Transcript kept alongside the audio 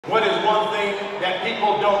What is one thing that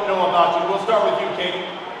people don't know about you? We'll start with you, Katie.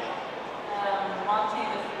 One thing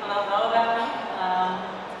that people don't know about me,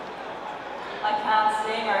 I can't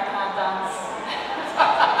sing or I can't dance.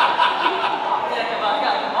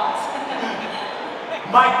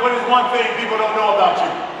 Mike, what is one thing people don't know about you?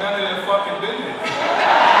 None of their fucking business.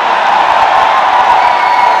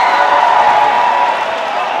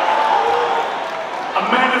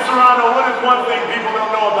 Amanda Serrano, what is one thing people don't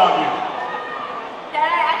know about you? That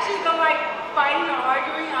I actually don't like fighting or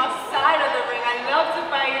arguing outside of the ring. I love to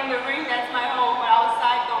fight in the ring, that's my home, but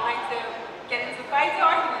outside don't like to get into fights or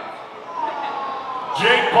arguments.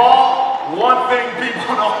 Jake Paul, one thing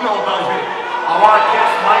people don't know about you. I want to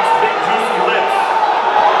kiss Mike's big juicy lips.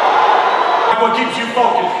 What keeps you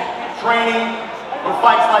focused? Training or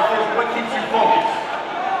fights like this? What keeps you focused?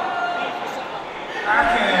 I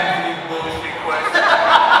can't answer these bullshit questions.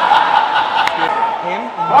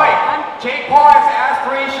 Mike, Jake Paul has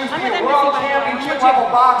aspirations to be a world championship level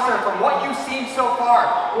boxer. From what you've seen so far,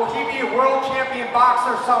 will he be a world champion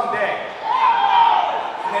boxer someday?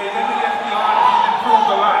 Hey, let me just be honest, he's improved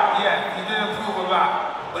a lot. Yeah, he did improve a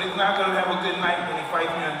lot. But he's not going to have a good night when he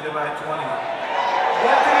fights me on July 20th.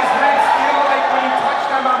 What did his legs feel like when you touched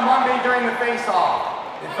them on Monday during the face-off?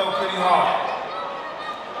 It felt pretty hard.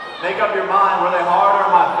 Make up your mind, were they hard or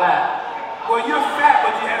am I fat? Well, you're fat,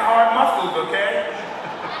 but you had hard muscles, okay?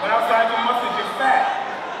 But outside your muscles, you're fat.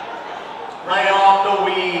 Lay off the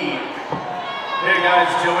weed. Hey guys,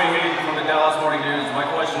 Joey Hayden from the Dallas Morning News. My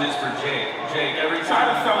question is for Jake. Jake, every Try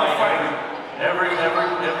time to sell a fight. every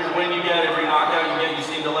win you get, every knockout you get, you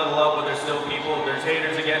seem to level up, but there's still people, there's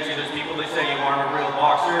haters against you, there's people that say you aren't a real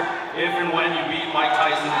boxer. If and when you beat Mike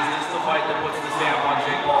Tyson, is this the fight that puts the stamp on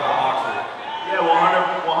Jake Paul, the boxer? Yeah,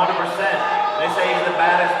 100%. They say he's the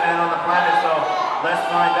baddest man on the planet, so let's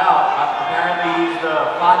find out. Apparently he's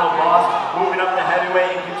the final boss, moving up to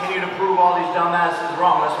heavyweight and continue to prove all these dumbasses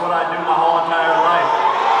wrong. That's what I do my whole entire life.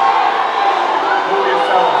 Move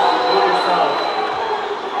yourselves, move yourselves.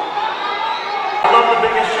 I love the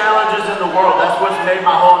biggest challenges in the world. That's what's made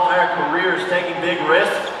my whole entire career, is taking big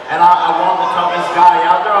risks. And I want the toughest guy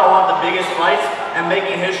out there. I want the biggest fights. And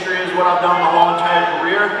making history is what I've done my whole entire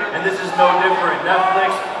career. And this is no different.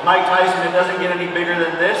 Netflix, Mike Tyson, it doesn't get any bigger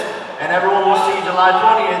than this. And everyone will see July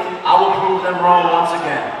 20th. I will prove them wrong once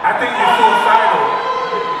again. I think you're suicidal.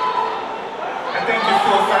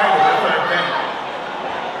 That's what I think.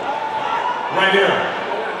 Right here.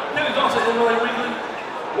 Kenny Johnson, MMA Weekly.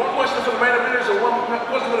 One question for the main eventers and one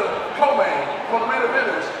question for the co-main. For the main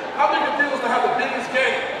eventers, how big a deal is to have the biggest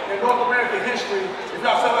gate in North American history if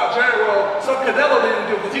y'all sell out Jerry World? Something Canelo didn't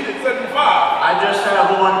do because he did 75. I just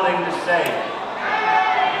have one thing to say.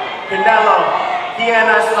 Canelo,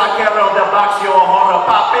 tienes la guerra de boxeo ahora,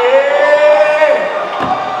 papi!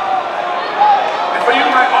 And for you,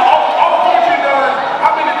 Mike, all the work you've done,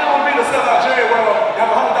 how big a deal would it be to sell out Jerry World and have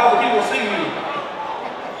 100,000 people see you?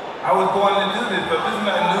 I was born to do this, but this is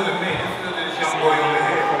nothing new to me. This is this young boy over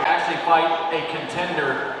here. Actually fight a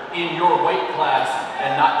contender in your weight class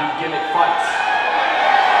and not do gimmick fights.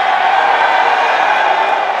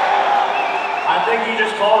 I think you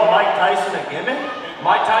just called Mike Tyson a gimmick?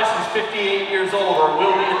 Mike Tyson's 58 years old, or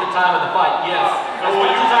will be at the time of the fight, yes. So As will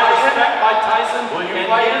much you as I fight him? respect Mike Tyson, Will you and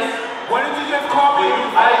fight his, him? What did you just call me?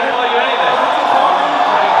 I didn't call you anything. What did you call me?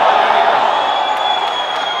 I didn't call you anything.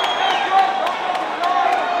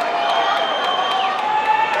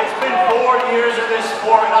 It's been 4 years of this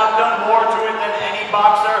sport, and I've done more to it than any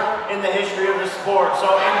boxer in the history of the sport. So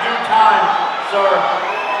in due time, sir,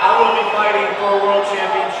 I will be fighting for a world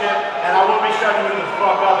championship, and I will be shutting you the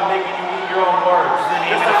fuck up and making you eat your own words.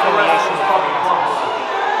 Just like the rest of those fucking punks.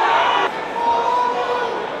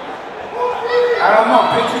 I don't know.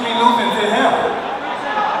 Picture me losing to him.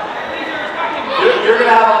 You're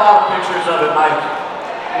gonna have a